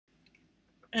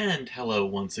And hello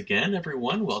once again,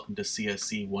 everyone. Welcome to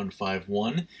CSC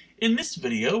 151. In this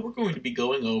video, we're going to be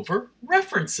going over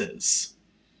references.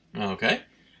 Okay?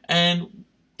 And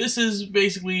this is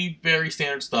basically very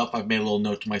standard stuff. I've made a little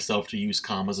note to myself to use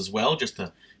commas as well, just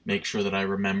to make sure that I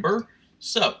remember.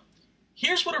 So,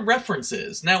 here's what a reference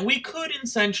is. Now, we could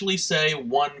essentially say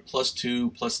 1 plus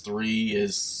 2 plus 3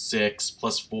 is 6,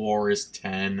 plus 4 is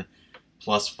 10,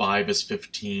 plus 5 is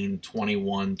 15,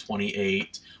 21,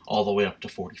 28, all the way up to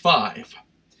 45.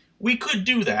 We could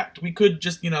do that. We could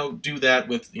just, do that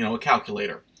with, a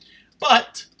calculator.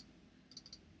 But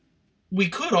we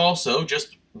could also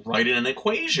just write in an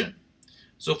equation.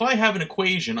 So if I have an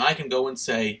equation, I can go and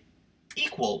say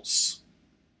equals.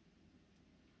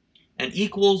 And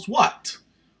equals what?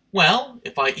 Well,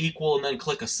 if I equal and then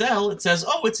click a cell, it says,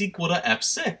 oh, it's equal to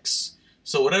F6.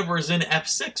 So whatever is in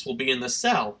F6 will be in the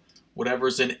cell.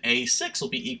 Whatever's in A6 will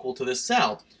be equal to this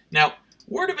cell. Now,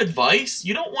 word of advice,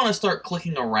 you don't want to start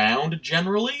clicking around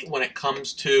generally when it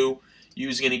comes to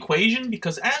using an equation,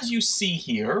 because as you see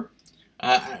here,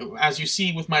 as you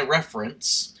see with my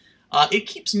reference, it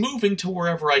keeps moving to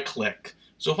wherever I click.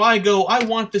 So if I go, I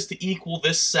want this to equal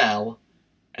this cell,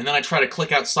 and then I try to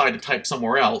click outside to type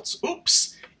somewhere else,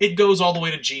 oops, it goes all the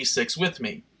way to G6 with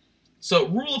me. So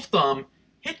rule of thumb,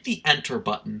 hit the Enter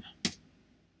button.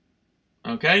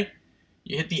 Okay?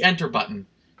 You hit the Enter button.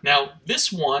 Now,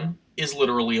 this one is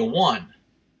literally a 1.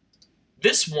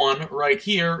 This one right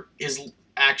here is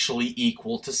actually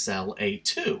equal to cell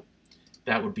A2.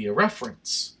 That would be a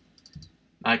reference.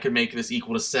 I could make this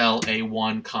equal to cell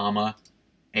A1, comma,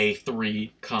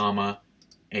 A3, comma,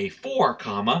 A4,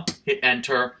 comma, hit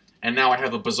Enter, and now I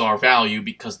have a bizarre value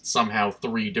because it's somehow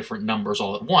 3 different numbers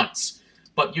all at once.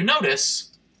 But you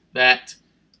notice that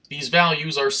these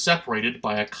values are separated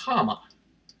by a comma.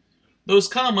 Those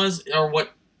commas are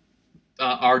what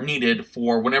are needed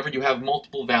for whenever you have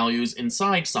multiple values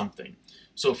inside something.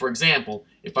 So for example,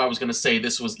 if I was going to say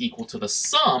this was equal to the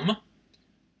sum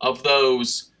of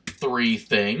those 3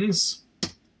 things,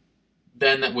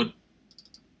 then that would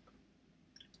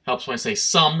helps when I say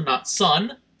sum, not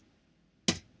sun.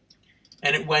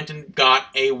 And it went and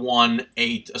got A1,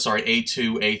 A2,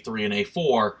 A3, and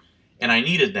A4, and I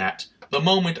needed that. The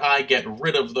moment I get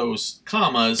rid of those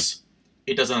commas,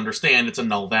 it doesn't understand, it's a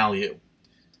null value.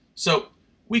 So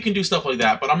we can do stuff like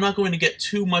that, but I'm not going to get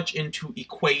too much into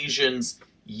equations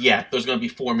yet. There's going to be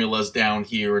formulas down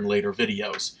here in later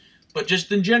videos. But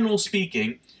just in general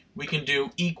speaking, we can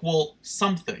do equal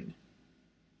something,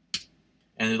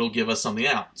 and it'll give us something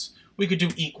else. We could do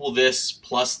equal this,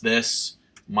 plus this,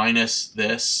 minus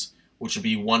this, which would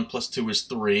be 1 plus 2 is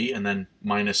 3, and then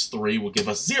minus 3 will give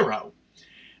us 0.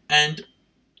 And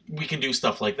we can do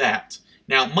stuff like that.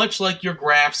 Now, much like your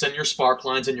graphs and your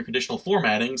sparklines and your conditional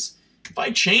formattings, if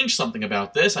I change something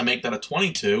about this, I make that a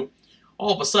 22,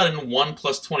 all of a sudden 1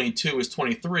 plus 22 is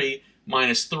 23,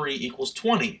 minus 3 equals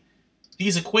 20.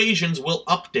 These equations will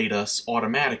update us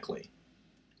automatically.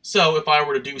 So if I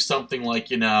were to do something like,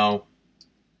 divide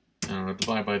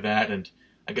by that, and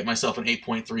I get myself an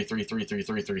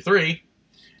 8.333333,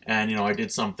 and, I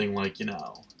did something like,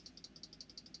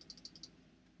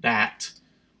 that,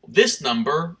 this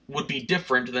number would be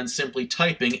different than simply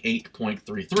typing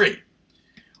 8.33.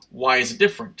 Why is it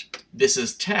different? This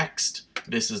is text,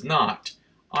 this is not.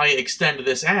 I extend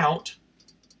this out,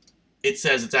 it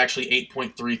says it's actually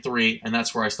 8.33, and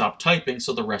that's where I stop typing,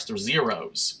 so the rest are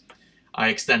zeros. I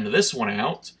extend this one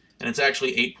out, and it's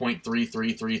actually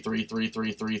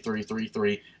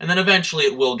 8.3333333333, and then eventually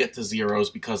it will get to zeros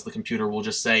because the computer will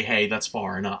just say, hey, that's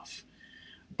far enough.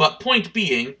 But point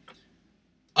being,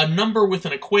 a number with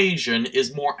an equation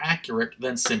is more accurate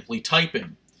than simply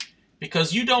typing.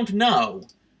 Because you don't know,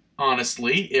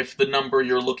 honestly, if the number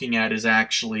you're looking at is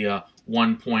actually a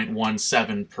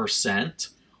 1.17%,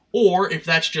 or if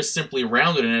that's just simply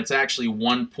rounded and it's actually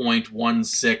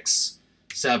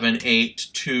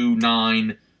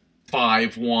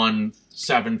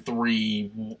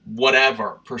 1.167829517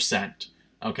 whatever percent,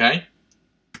 okay?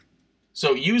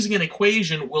 So using an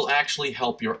equation will actually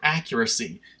help your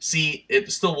accuracy. See,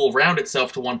 it still will round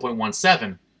itself to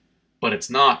 1.17, but it's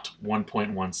not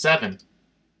 1.17.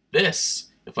 This,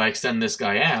 if I extend this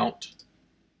guy out,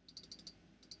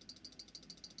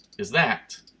 is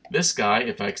that. This guy,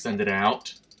 if I extend it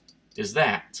out, is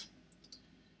that.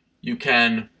 You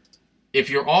can, if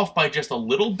you're off by just a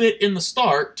little bit in the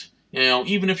start,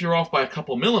 even if you're off by a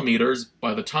couple millimeters,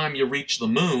 by the time you reach the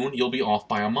moon, you'll be off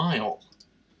by a mile.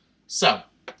 So,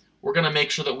 we're going to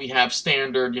make sure that we have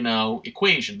standard,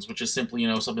 equations, which is simply,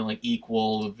 something like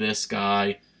equal this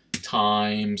guy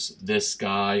times this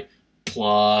guy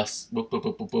plus, whoop, whoop,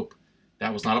 whoop, whoop, whoop.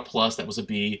 That was not a plus, that was a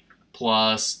B,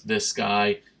 plus this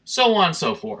guy, so on and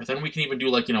so forth. And we can even do,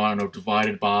 like, I don't know,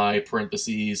 divided by,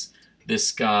 parentheses,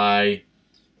 this guy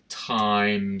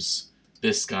times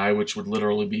this guy, which would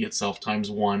literally be itself times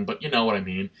 1, but you know what I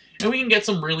mean. And we can get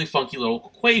some really funky little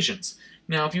equations.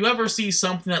 Now, if you ever see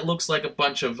something that looks like a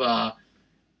bunch of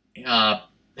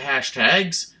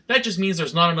hashtags, that just means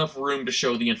there's not enough room to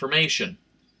show the information.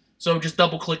 So just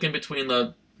double-click in between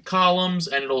the columns,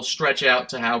 and it'll stretch out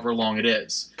to however long it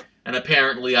is. And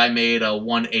apparently I made a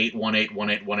 18, 18, 18,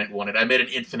 18, 18. I made an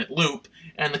infinite loop,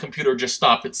 and the computer just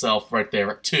stopped itself right there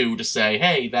at 2 to say,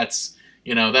 hey, that's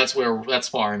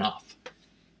far enough.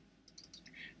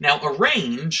 Now, a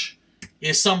range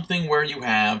is something where you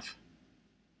have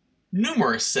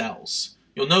numerous cells.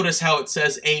 You'll notice how it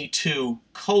says A2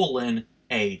 colon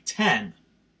A10.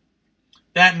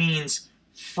 That means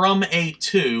from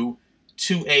A2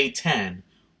 to A10,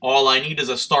 all I need is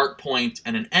a start point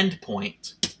and an end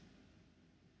point.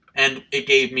 And it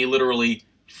gave me literally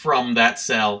from that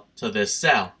cell to this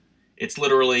cell. It's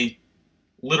literally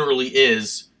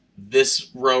is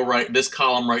this row this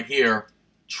column right here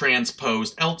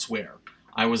transposed elsewhere.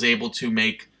 I was able to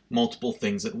make multiple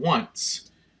things at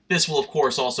once. This will, of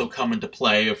course, also come into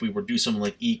play if we were to do something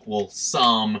like equal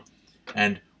sum,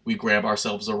 and we grab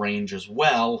ourselves a range as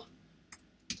well,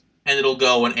 and it'll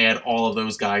go and add all of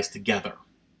those guys together,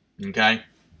 okay?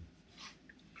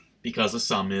 Because a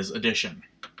sum is addition.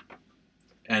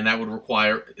 And that would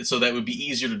require, so that would be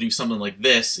easier to do something like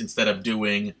this instead of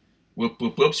doing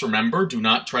whoops. Remember, do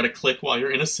not try to click while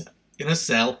you're in a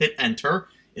cell. Hit enter.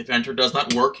 If enter does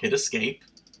not work, hit escape.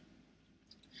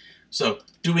 So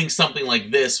doing something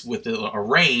like this with a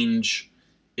range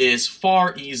is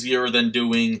far easier than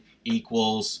doing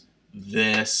equals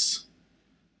this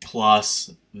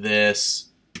plus this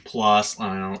plus, I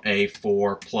don't know,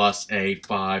 A4 plus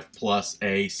A5 plus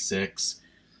A6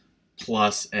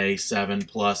 plus A7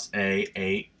 plus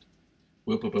A8,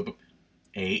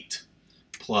 8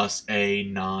 plus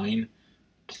A9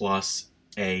 plus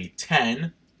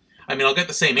A10. I mean, I'll get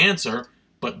the same answer,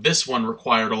 but this one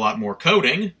required a lot more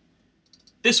coding.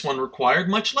 This one required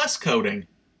much less coding.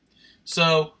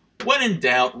 So, when in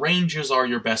doubt, ranges are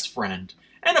your best friend.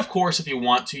 And of course, if you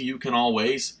want to, you can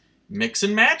always mix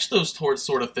and match those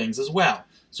sort of things as well.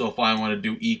 So if I want to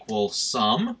do equal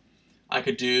sum, I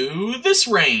could do this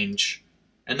range,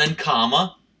 and then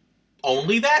comma,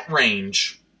 only that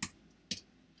range.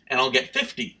 And I'll get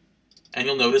 50. And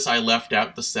you'll notice I left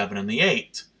out the 7 and the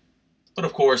 8. But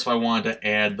of course, if I wanted to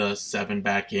add the 7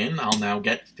 back in, I'll now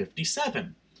get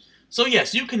 57. So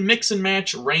yes, you can mix and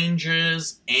match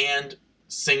ranges and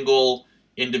single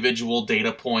individual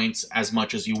data points as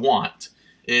much as you want.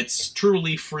 It's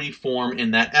truly free form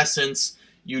in that essence.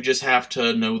 You just have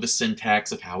to know the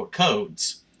syntax of how it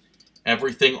codes.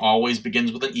 Everything always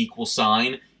begins with an equal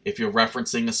sign. If you're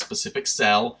referencing a specific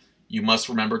cell, you must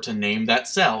remember to name that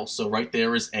cell. So right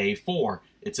there is A4.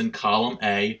 It's in column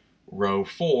A, row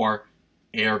 4,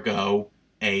 ergo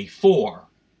A4.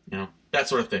 You know, that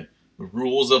sort of thing. The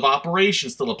rules of operation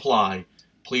still apply.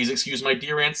 Please excuse my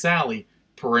dear Aunt Sally.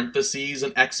 Parentheses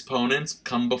and exponents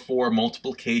come before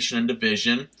multiplication and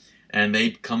division, and they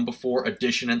come before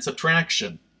addition and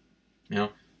subtraction. You know,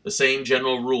 the same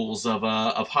general rules of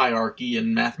hierarchy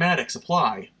in mathematics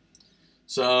apply.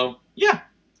 So, yeah,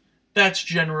 that's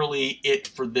generally it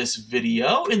for this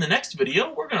video. In the next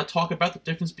video, we're going to talk about the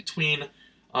difference between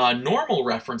normal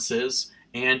references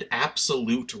and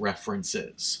absolute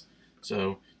references.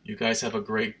 So, you guys have a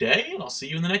great day, and I'll see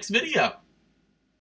you in the next video.